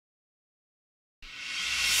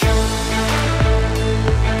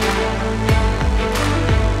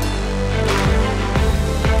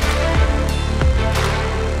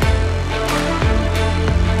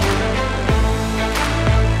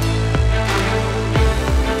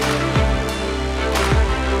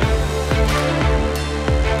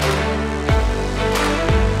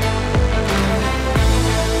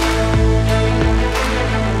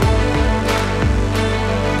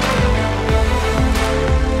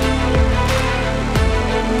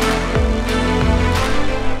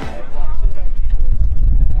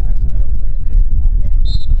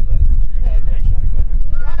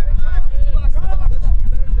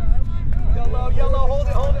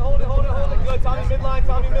midline,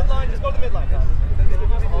 Tommy, midline. Just go to the midline, Tommy. Good,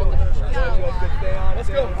 stay on. Let's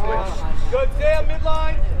go. Good, stay on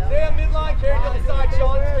midline. Stay on midline. Carry down the side,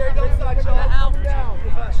 Sean. Carry down the side, Sean. Down.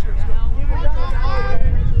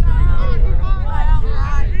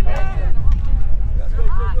 Let's go,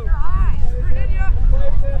 go, go.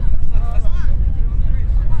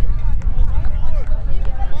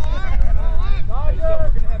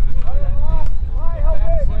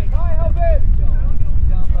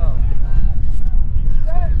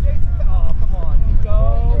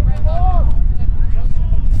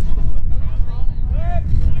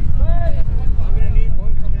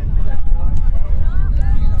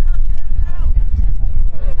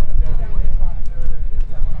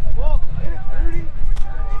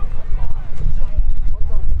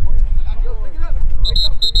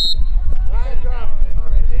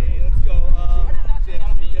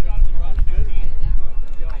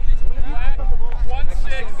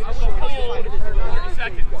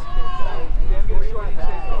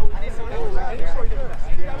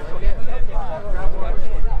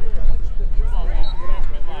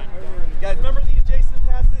 Guys, remember the adjacent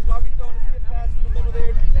passes? Why are we throwing a skip pass in the middle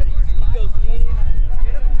there? He goes lean.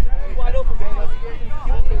 Wide open, man.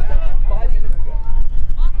 5 minutes ago.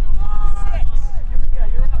 Yeah,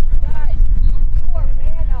 you're up. Guys, 4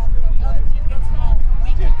 man up. The other team gets small.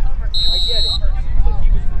 We can cover everything. I get it. But he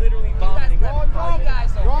was literally vomiting. Wrong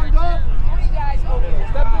guys over. Wrong guys. 3 guys over here.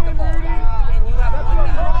 Step in, Rudy. And you have one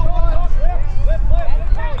guy.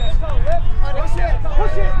 Push it.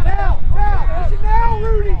 Push it. Now. Push it now,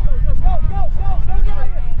 Rudy.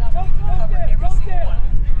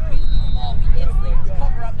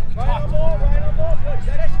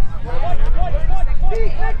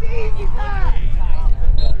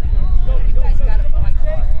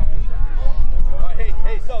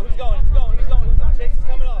 Hey, so who's going? Chase is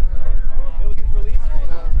coming off. Middle gets released.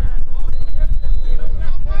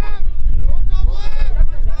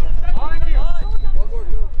 One more,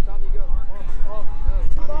 go. Tommy, go.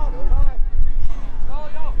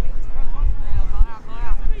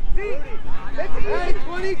 Hey,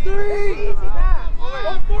 23!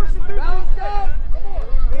 Don't force it through. Balance down. Come on.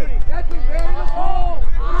 Rudy, that's a very good ball.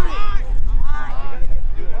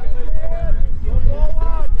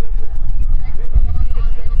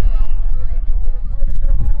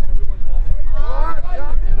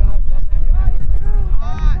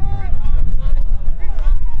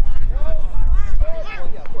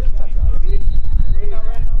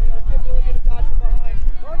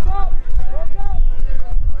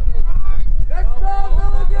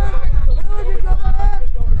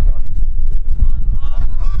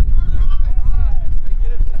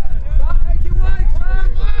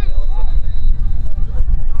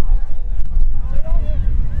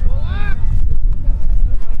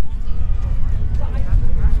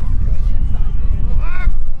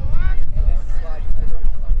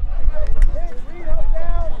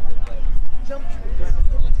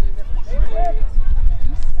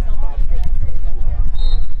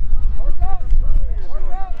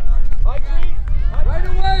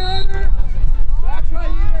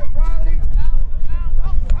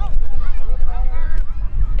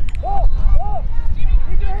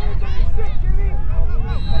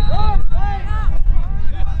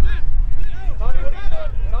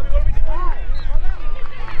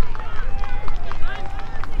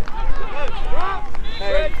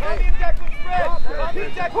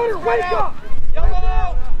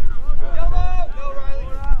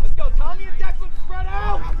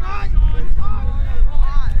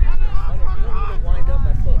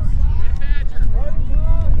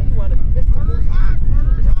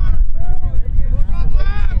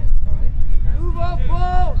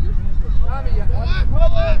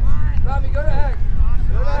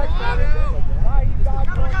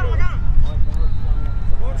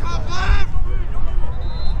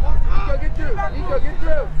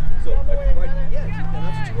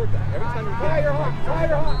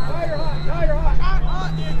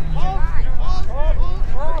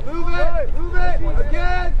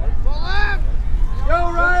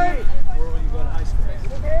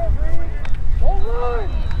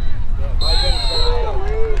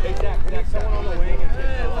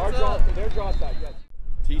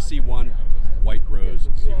 TC1, White Rose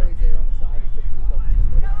 0.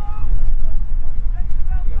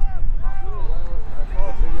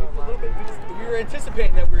 We were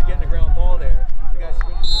anticipating that we were getting a ground ball there. You guys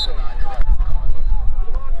switched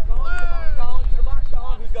the box,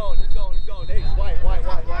 Colin. Who's going? Hey, White.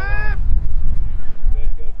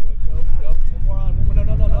 Good. Go. One more on.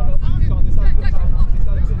 No. This side.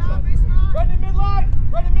 Right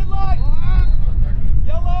in midline.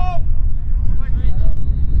 Yellow.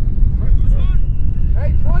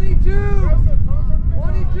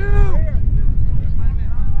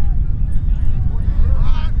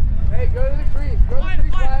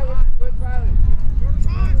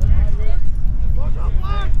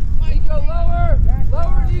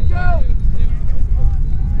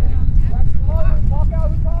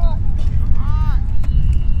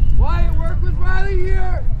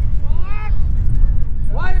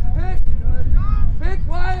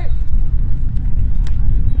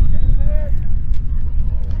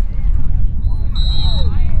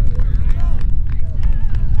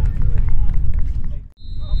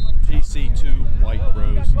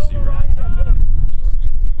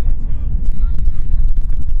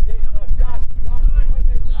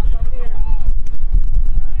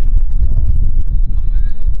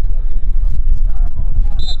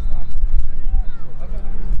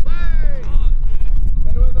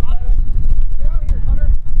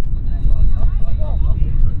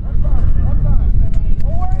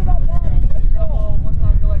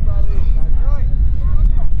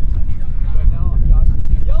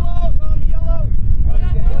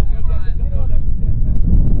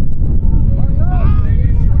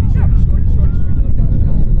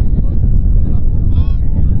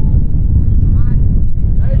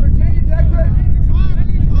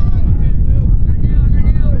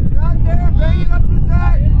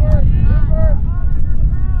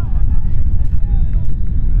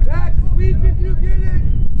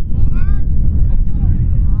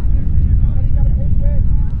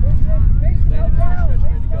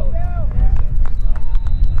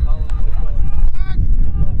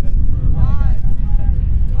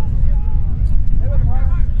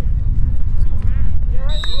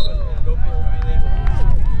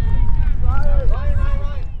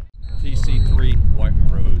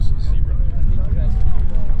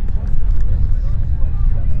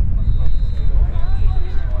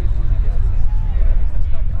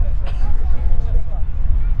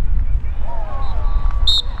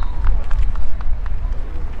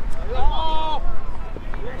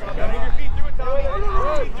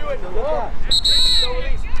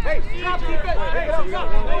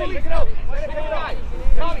 Tommy, pick it up.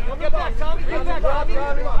 Tommy, come get back. Tommy, get back. Tommy.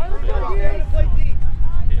 Play deep.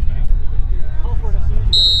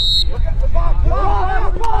 Look at the box. There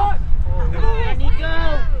you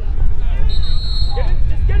go. Just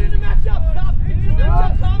get in the matchup. Stop. Get in the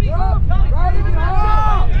matchup, Tommy. Tommy, right in the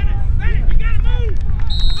matchup. Bennett, you gotta move.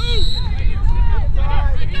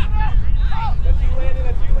 That's you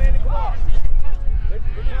landing. Come on.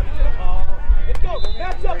 Let's go.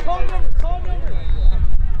 Matchup. Call numbers.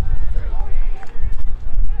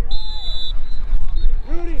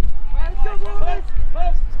 Rudy. Let's go, Rudy.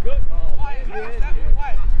 Good.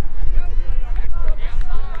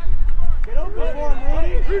 Get over for him,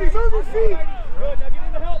 Rudy. Rudy, move your feet. Good. Now get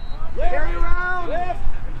in the help. Carry around. Left.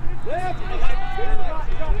 Drop.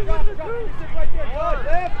 Right there. Good.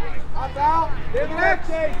 Left. Hop out. There's the next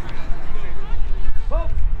chase.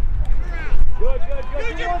 Poke. Good. Go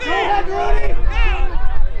ahead, Rudy.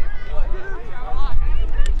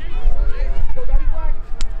 Go, Daddy Black.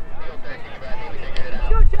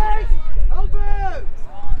 Good chase. Help it.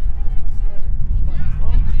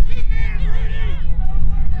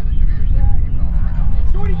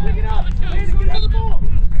 Shorty, pick it up. Landon, get out of the ball. All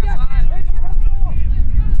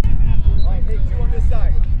right, hey, two on this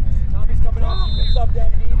side. Tommy's coming up. You can sub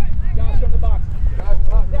down Heat. Josh, come to the box. Josh,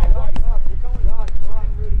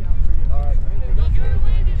 Rudy out for you. All right.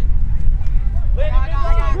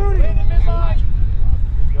 Landon midline.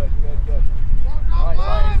 Good. All right,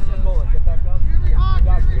 Ryan, Bullet, get back up. Josh, get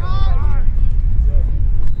back here. Good.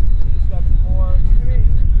 7 more.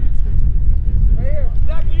 Right here.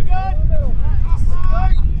 Zach, you good? Good.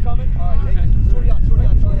 Coming. All right, hey, shorty out. Zach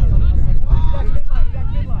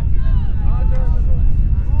midline.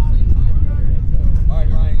 All right,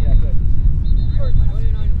 Ryan, yeah, good. Good.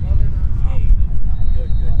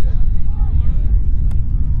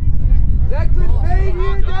 Declan, fade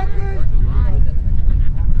here, Declan.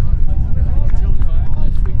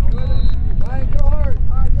 Ryan, go hard.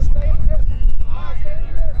 All right, just stay in this.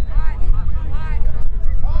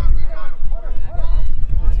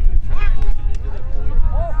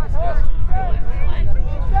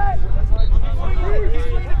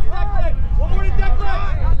 One more to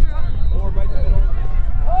Declan. More right in the middle.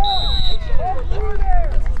 Oh, through there.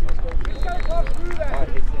 He's got to come through that.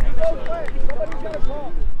 No play. Somebody's got to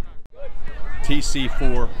come.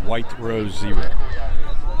 TC4, White Rose 0.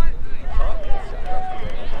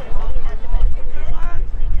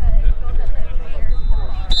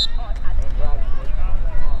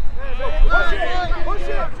 Push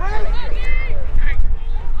it, Frank!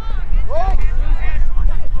 Oh.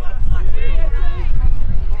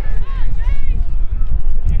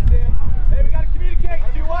 Hey, we gotta communicate.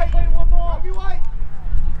 Be White, playing one ball. Be White.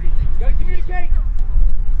 Gotta communicate.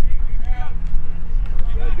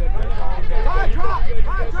 Good. High drop. Get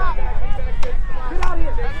out of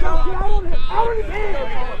here. Get out on him. Out on his hand.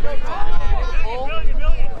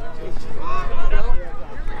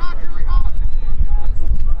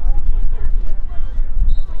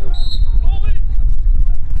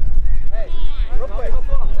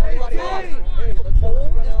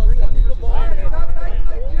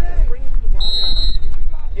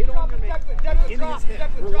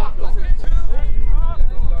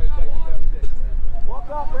 Walk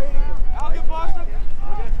off, Brady. Al, get Boston.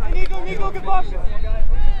 Hey, Nico, get Boston.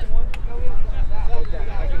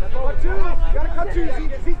 Cut two. You gotta cut two.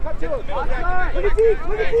 Zeke, cut two. Look at Zeke.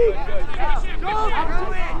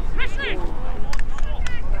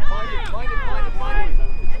 Mind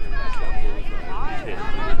it.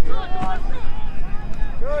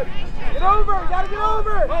 Good. Get over. You gotta get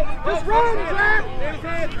over. Just run, Jack.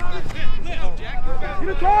 Need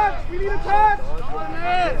a touch. We need a touch.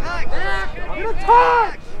 Get a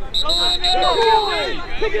touch.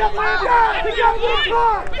 Pick it up, Landon. Pick it up, get a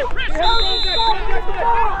touch.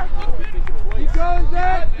 Keep going,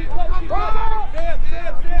 Zach.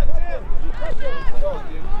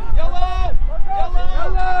 Yellow.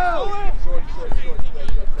 Short.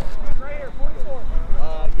 Right here, 44.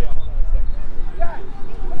 Yeah, hold on a second. Zach,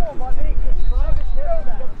 come on, buddy.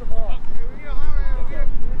 Jump the ball.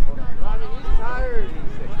 He's tired.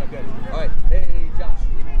 Okay. All right. Hey, Josh,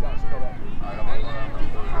 go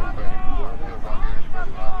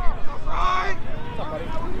back. What's up, buddy?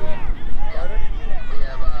 Got it?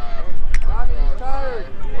 He's tired.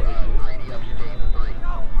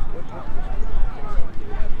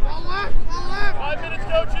 Ball left. 5 minutes,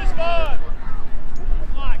 coaches.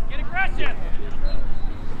 Come on, get aggressive.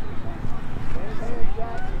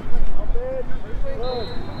 Good.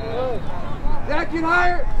 Zach, get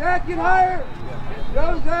higher. Go,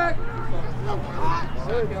 Zach. Go, come on.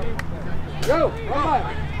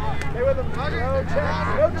 Stay with him. Go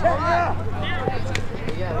check,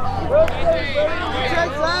 yeah.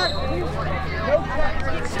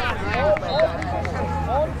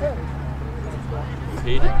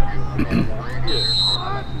 Hate it.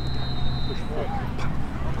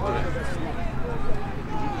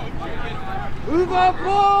 Move up,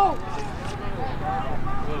 Paul!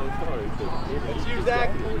 Let's use Zach.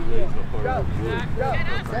 Go.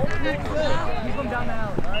 Keep him down the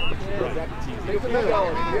alley. Keep him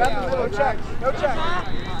going. You have to no check. No check.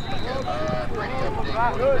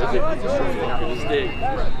 Stay.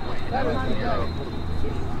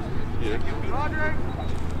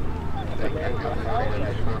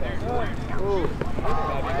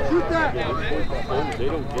 Shoot that! They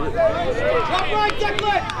don't get it. Top right,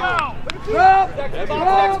 Declan! Go!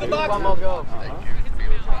 Next to the box. One more go.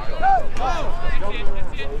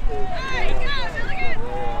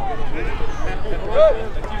 Good.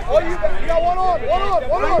 Oh, you got one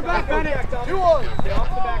on. Back, Bennett. 2 on. Stay off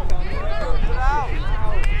the back, Tommy.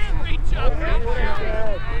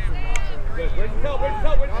 Good. Where's the help?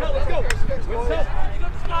 Let's go. Where's the help?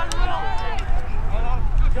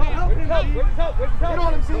 Get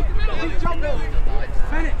on him, see? Keep jumping.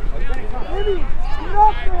 Bennett. Baby, get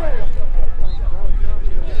up there.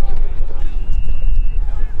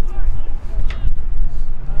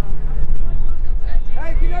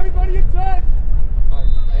 Hey, get everybody in touch.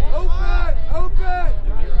 Open.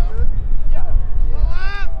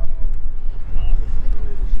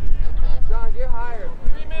 John, get higher.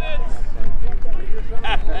 3 minutes.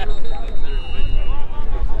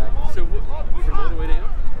 So, from all the way down?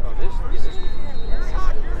 Oh, this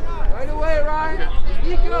Right away, Ryan.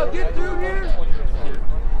 Nico, get through here.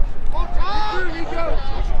 Get through, Nico.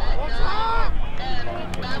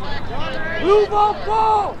 Move off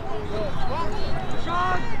ball.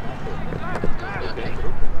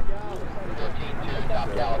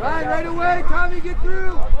 Ryan, right away. Tommy, get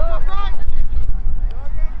through.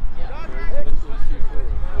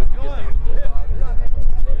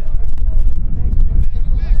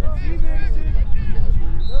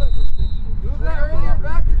 Move that earlier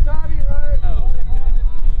back to Tommy, right?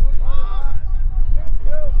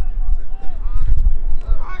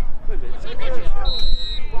 Play the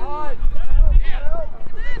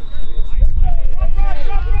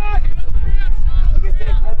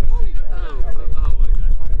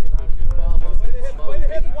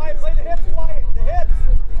hips, Wyatt. The hips.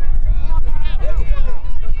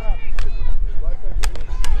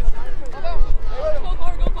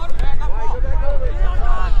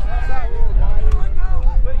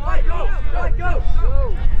 Go.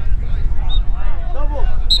 Double. All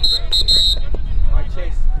right,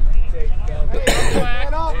 Chase. Go.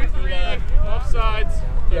 Man up. Offsides.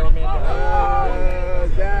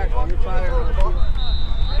 Zach, you're firing on the ball.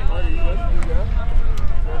 Marty, you go.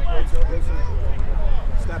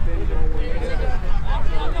 Step in.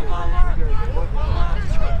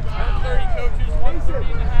 30 coaches,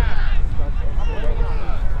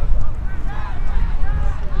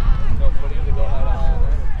 1:30.5. No footing to go out on.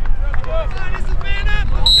 This is man up.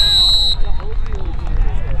 Let's go.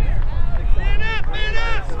 Man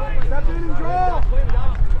up. Step in and draw.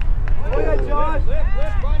 Go ahead, Josh.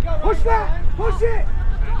 Push that. Push it.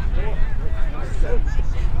 Good.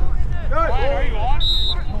 Where are you on?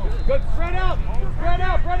 Good. Spread out.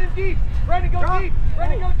 Brennan deep. Brennan go deep.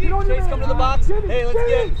 Chase, come to the box. Hey, let's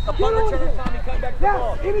get a punt return. Tommy, come back to the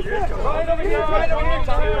ball. Right over here,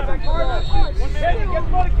 Tommy. Get the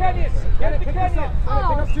ball to Kenyon. Get it to Kenyon.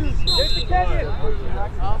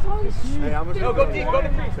 No, go deep. Go to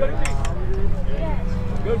crease.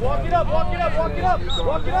 Good. Walk it up.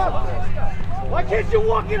 Why can't you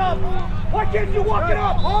walk it up?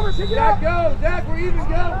 Palmer, pick it up. Go. Zach, we're even. Go.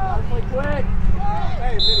 Quick.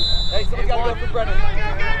 Hey, somebody got to go for Brennan.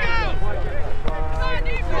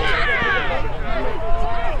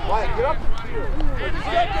 Wyatt, get up.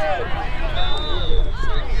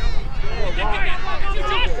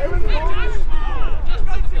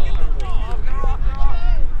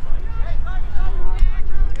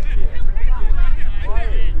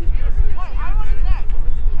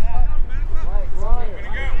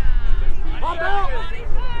 Pop out.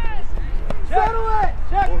 Settle it.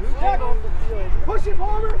 Check. Push it,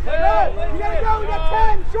 Palmer. You gotta go. We got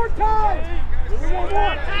 10. Short time. We want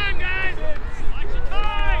more. Time, guys. Watch your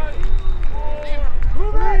time.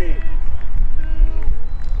 Move it. 3.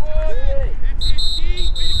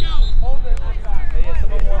 Hey,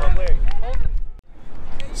 someone warm up Larry.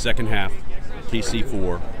 Second half, KC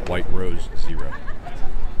 4, White Rose 0.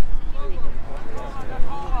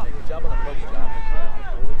 Good job on the coach job.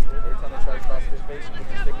 Every time they try to cross his face, put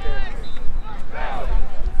the stick there.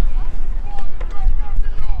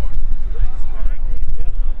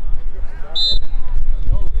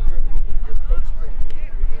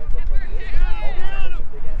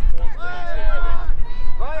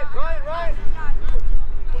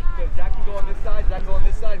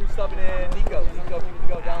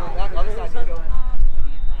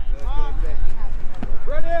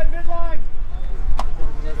 in, midline.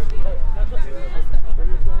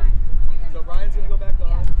 So Ryan's going to go back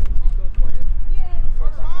on. Nico's playing.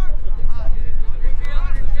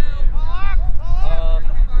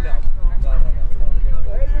 No.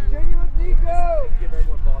 Hey, Virginia with Nico. Give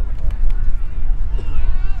everyone volume.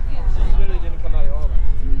 So you literally didn't come out at all.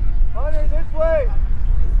 Hunter, this way.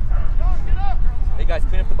 Hey guys,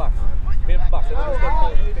 clean up the box. Clean up the box. Everyone start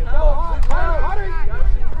playing. Clean up the box. Hunter.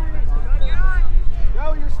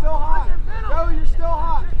 Joe, you're still hot. Joe, you're still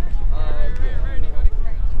hot.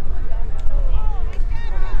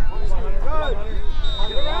 Good.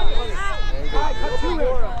 Get around it. Cut to it.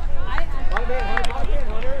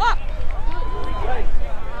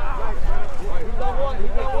 Who's on one?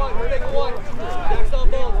 Who's on one? We're taking one. Jack's on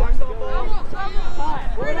ball. Jack's on ball.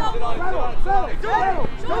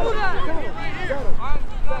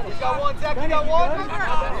 You got one, Zach. You got one.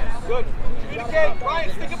 Good. Communicate. Ryan,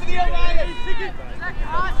 stick up in the air, Ryan.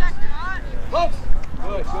 Close.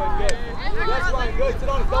 Good. Yes, Ryan. Good. Sit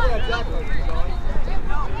on it. Double that, Zach.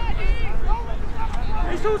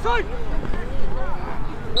 He's suicide.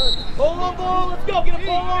 Ball on ball. Let's go. Get a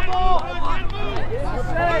ball on ball.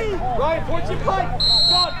 Ryan, port your pipe.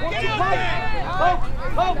 John, port your pipe.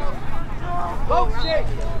 Poke, shake.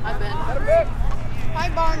 I've been. Hi,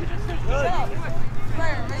 Barn. Good.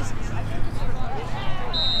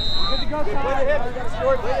 Good to go, Play the hip. You got to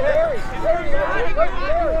score. Play the hip.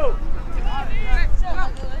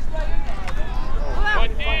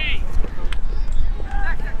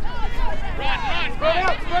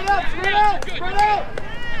 Spread out.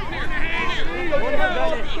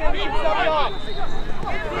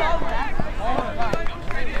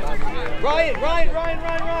 Ryan.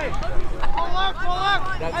 Pull up.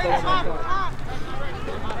 That's the one.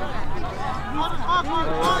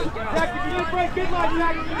 Zach, if you need a break, good line,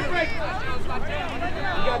 Zach. If you need a break. You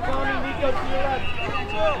got Tommy, Nico to your left.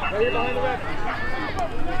 Right here behind the ref.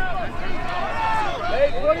 Hey,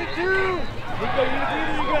 22. Nico, you need a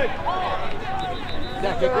breather, you good.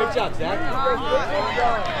 Zach, great job, Zach.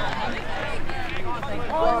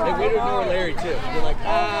 Hey, we don't know Larry, too. You're like,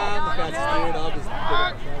 I'm the fastest dude, I'll just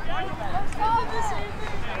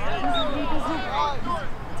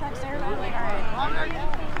Text everybody, like, all right.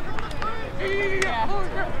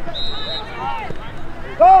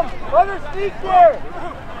 Come, let her sneak there.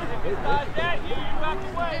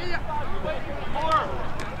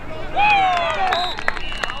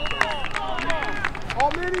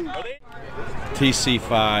 All mini.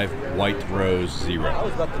 TC5, White Rose 0. I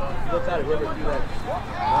was about to flip out of here and do that.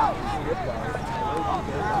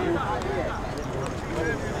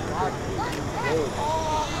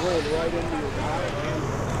 Right into your guy.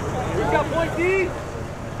 Who's got point D?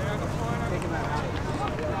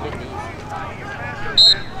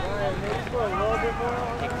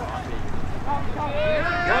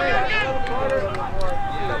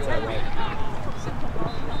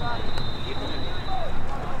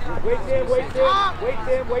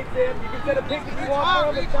 Wait them. You can set a pick if you want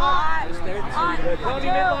from the top. Tony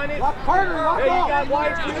midline it. Lock Carter, lock Hey, you off. got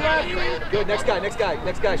White to the left. Good, next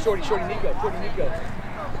guy. Shorty, Nico.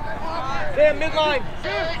 Sam, midline.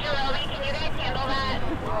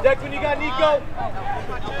 Declan, you got Nico.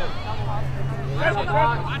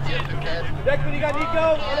 Declan, you got Nico.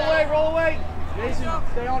 Roll away. Jason,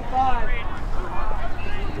 stay on 5.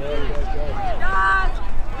 Good.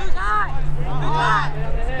 Who's hot?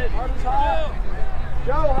 Carter's hot.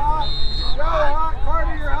 Joe hot.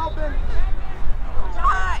 Carter, you're helping.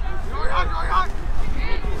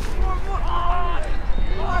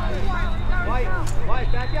 Wyatt,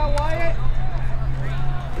 back out, Wyatt.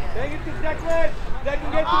 Bang it to Declan.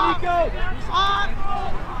 Declan, get to Nico.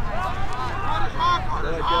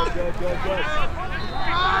 Good.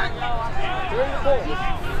 Through the ball.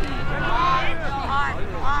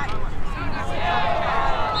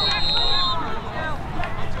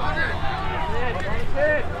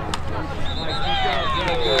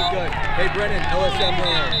 Good. Hey, Brennan, LSM.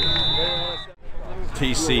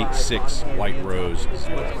 TC6, White Rose 0.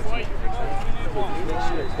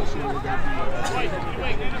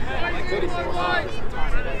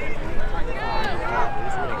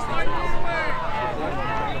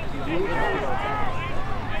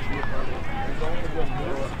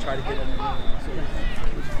 Try to get him.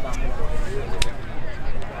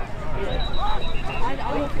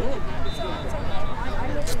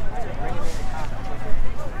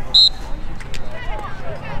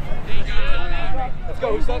 Let's go.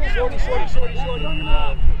 Who's up? Shorty.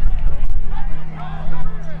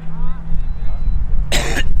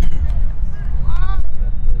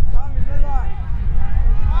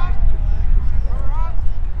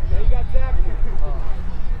 You got Zach.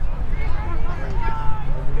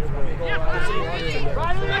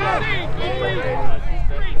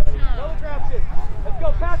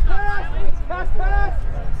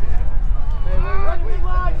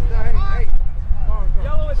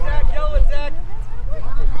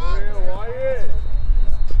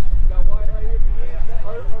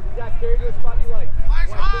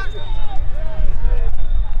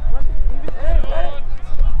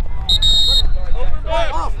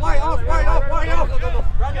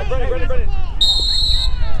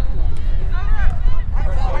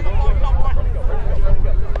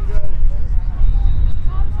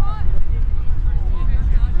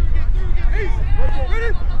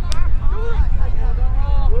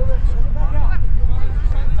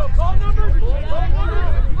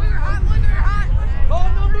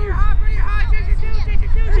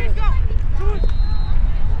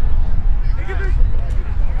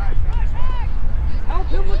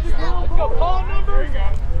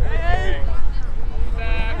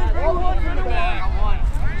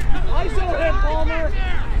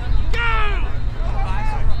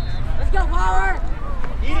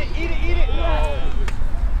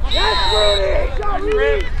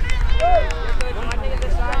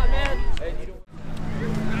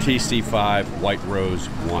 TC 5, White Rose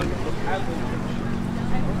 1.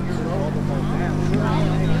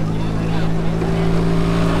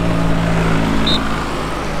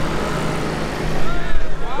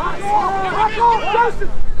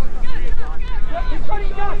 Joseph! Keep cutting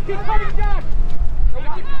Josh! Keep cutting Josh!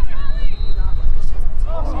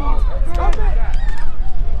 Stop it!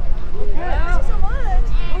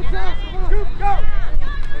 Scoop, go!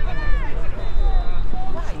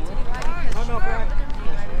 I'm out back.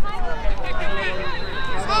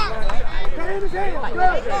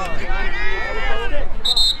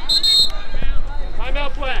 Time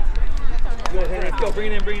out, Black. Good, hey, let's go.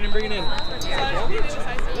 Bring it in, bring it in, bring it in. No,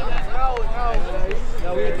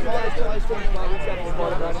 we had two guys twice from the spot. We got the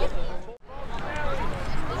ball running.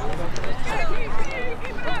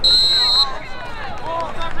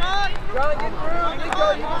 John, get through. Nico,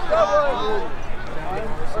 you can cover.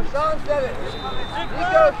 Or Sean said it.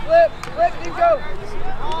 Nico, slip, Nico.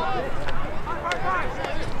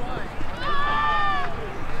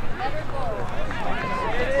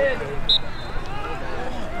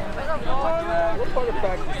 What part of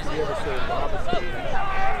practice do you ever say Bob is saying?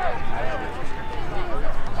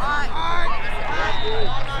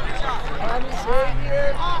 Tommy's right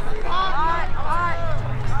here.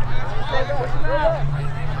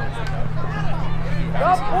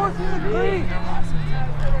 Stop forcing the crease.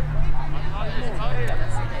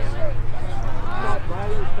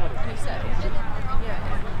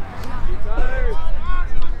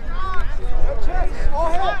 No checks. All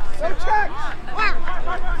help. No checks.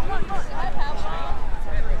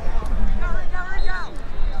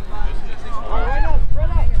 Right now, spread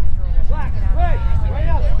out. Black, spread. Right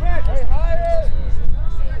now, spread. Hey, higher.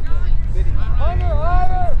 Hunter,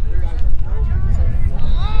 higher.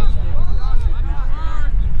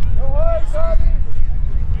 No hurry, Tommy.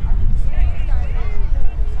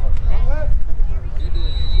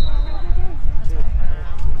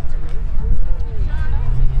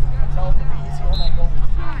 Tell him to be easy on that goal.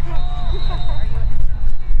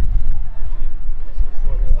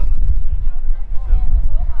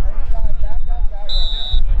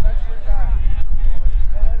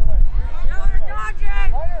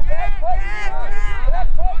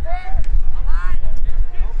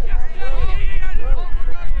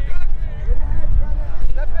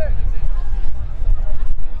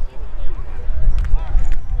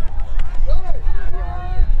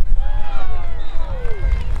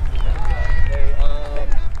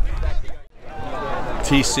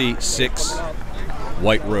 TC 6,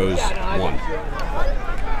 White Rose 1.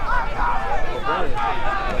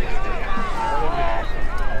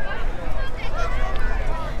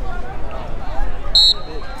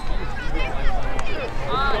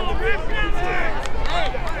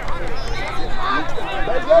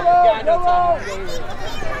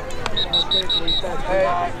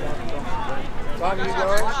 Tommy, you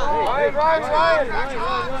going? Ryan.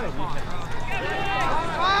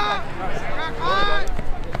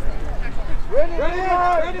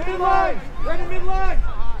 Ready midline!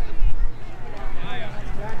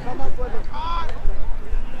 Come up with it.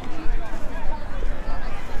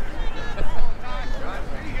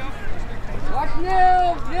 Watch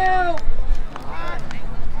now!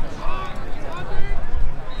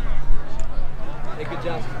 Hey, good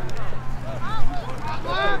job.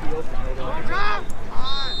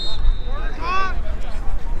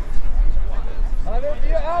 Hunter, be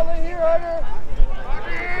an outlet here, Hunter.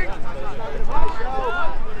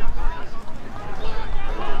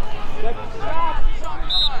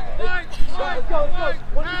 Let's go.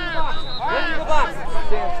 One in the box.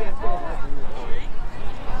 Stand.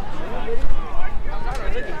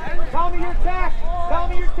 Tommy, your attack.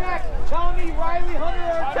 Tommy, Riley, Hunter,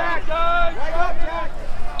 are attack. Leg up, Jack.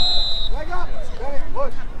 Leg up.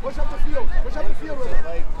 Push up the field. With him.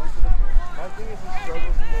 My thing is he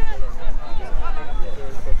struggles to make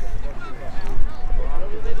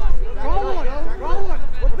Roll one.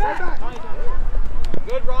 What's that?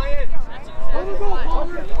 Good, Ryan.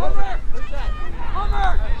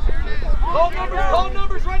 Homer. Call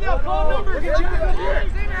numbers right now. Call numbers. Look at Jack up here.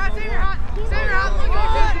 Senior hot. Look at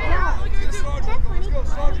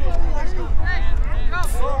Let's go. Hey, go.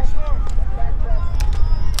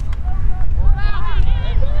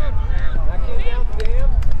 That came down to him.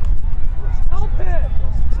 Help it.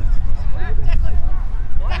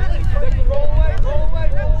 Roll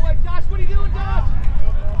away. Josh, what are you doing, Josh?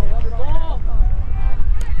 Ball.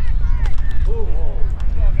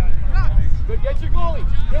 Good, get your goalie.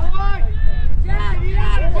 Get wide. Yeah, get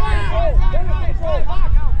out of here. Right.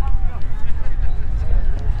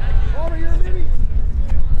 Over here, Minnie.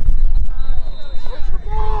 Where's the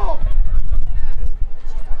ball?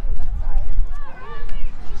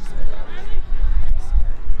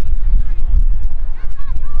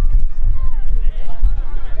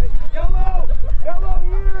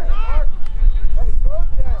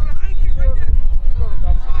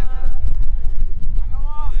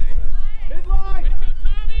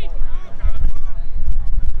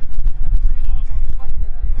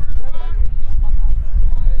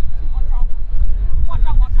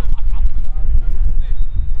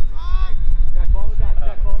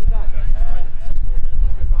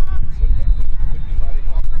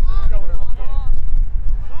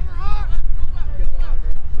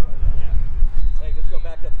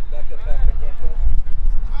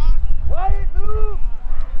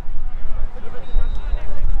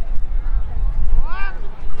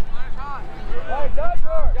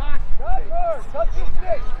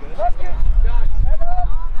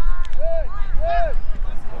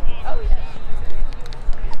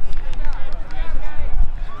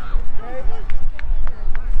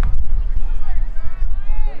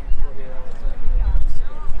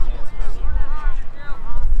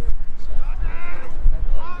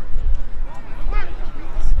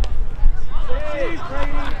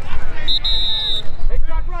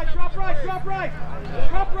 Drop right!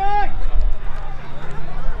 Drop right!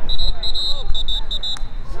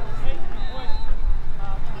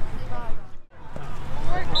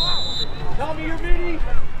 Tell me your mini!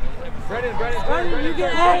 Brennan, you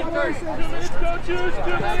get right! 2 minutes, coaches! 2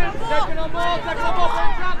 minutes! Second on ball, Brennan,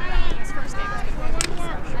 drop!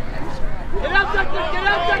 Get out, Declan! Get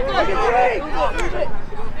out, Declan!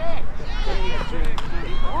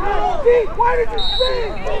 Pete, why did you spin?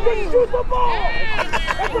 You didn't shoot the ball!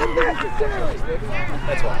 That's unnecessary!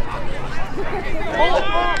 That's why. Hold.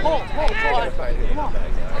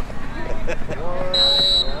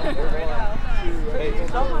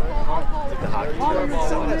 Come on. The hockey ball.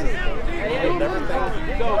 Never think.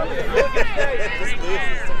 Go.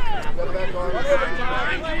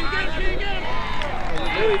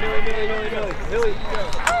 Millie.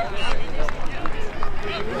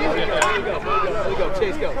 Go.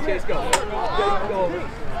 Chase, go. Go over.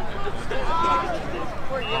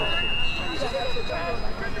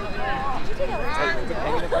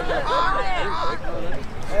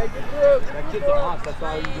 Hey, good group. That kid's a boss. That's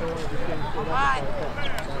all you don't want to just get him stood up.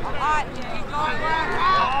 Hot. Keep going.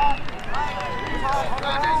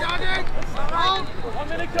 1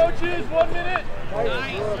 minute, coaches. 1 minute.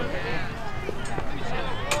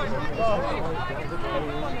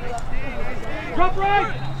 Drop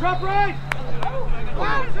right.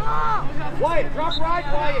 Wyatt, drop right,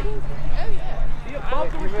 Wyatt. See above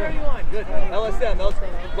the restraining line. Good. LSM.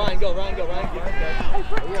 Ryan, go. Ryan.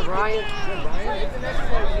 Yeah, Ryan. Hit the next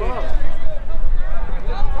play.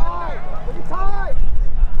 Look at Ty.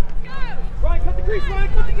 Ryan, cut the crease, Ryan.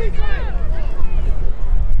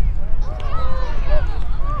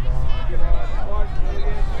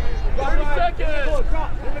 30 seconds. Drop.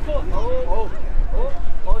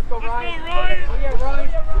 Oh, let's go, Ryan. Oh, yeah, Ryan.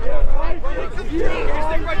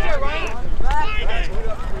 Stick right there, Ryan.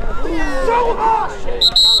 So hot.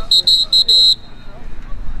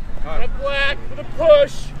 Red black for the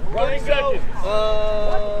push. Running seconds.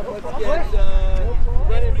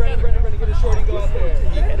 Let's get Brennan, get a short and go out there.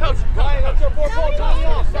 Ryan, that's our 4 ball. Tommy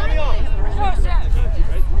off.